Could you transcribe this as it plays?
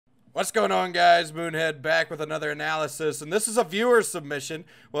What's going on, guys? Moonhead back with another analysis, and this is a viewer submission.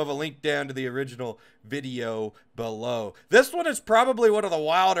 We'll have a link down to the original video below. This one is probably one of the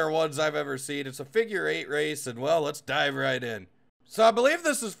wilder ones I've ever seen. It's a figure 8 race, and well, let's dive right in. So I believe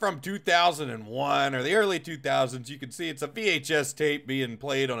this is from 2001 or the early 2000s. You can see it's a VHS tape being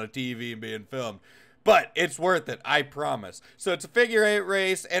played on a TV and being filmed. But it's worth it, I promise. So it's a figure 8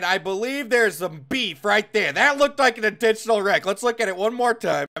 race, and I believe there's some beef right there. That looked like an intentional wreck. Let's look at it one more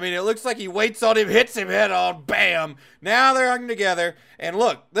time. I mean, it looks like he waits on him, hits him head on, bam. Now they're hung together, and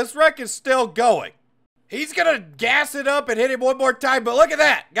look, this wreck is still going. He's gonna gas it up and hit him one more time, but look at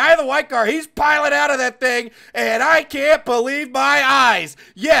that. Guy in the white car, he's piling out of that thing, and I can't believe my eyes.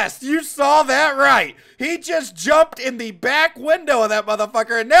 Yes, you saw that right. He just jumped in the back window of that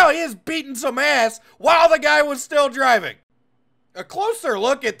motherfucker, and now he is beating some ass while the guy was still driving. A closer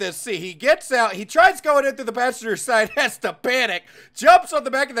look at this, see, he gets out, he tries going in through the passenger side, has to panic, jumps on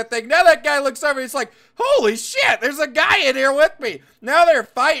the back of that thing. Now that guy looks over, he's like, holy shit, there's a guy in here with me. Now they're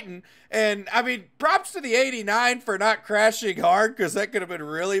fighting, and I mean, props to the 89 for not crashing hard, because that could have been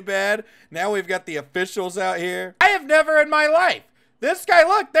really bad. Now we've got the officials out here. I have never in my life, this guy,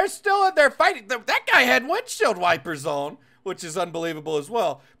 look, they're still in there fighting. That guy had windshield wipers on, which is unbelievable as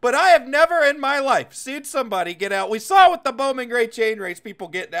well. But I have never in my life seen somebody get out. We saw with the Bowman Gray chain race, people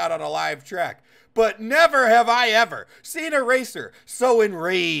getting out on a live track. But never have I ever seen a racer so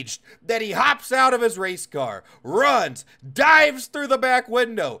enraged that he hops out of his race car, runs, dives through the back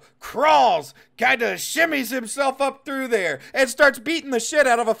window, crawls, kind of shimmies himself up through there, and starts beating the shit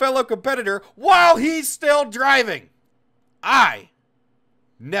out of a fellow competitor while he's still driving.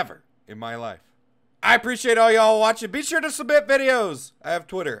 Never in my life. I appreciate all y'all watching. Be sure to submit videos. I have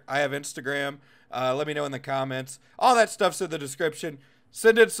Twitter. I have Instagram. Let me know in the comments. All that stuff's in the description.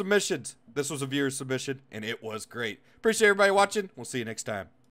 Send in submissions. This was a viewer submission, and it was great. Appreciate everybody watching. We'll see you next time.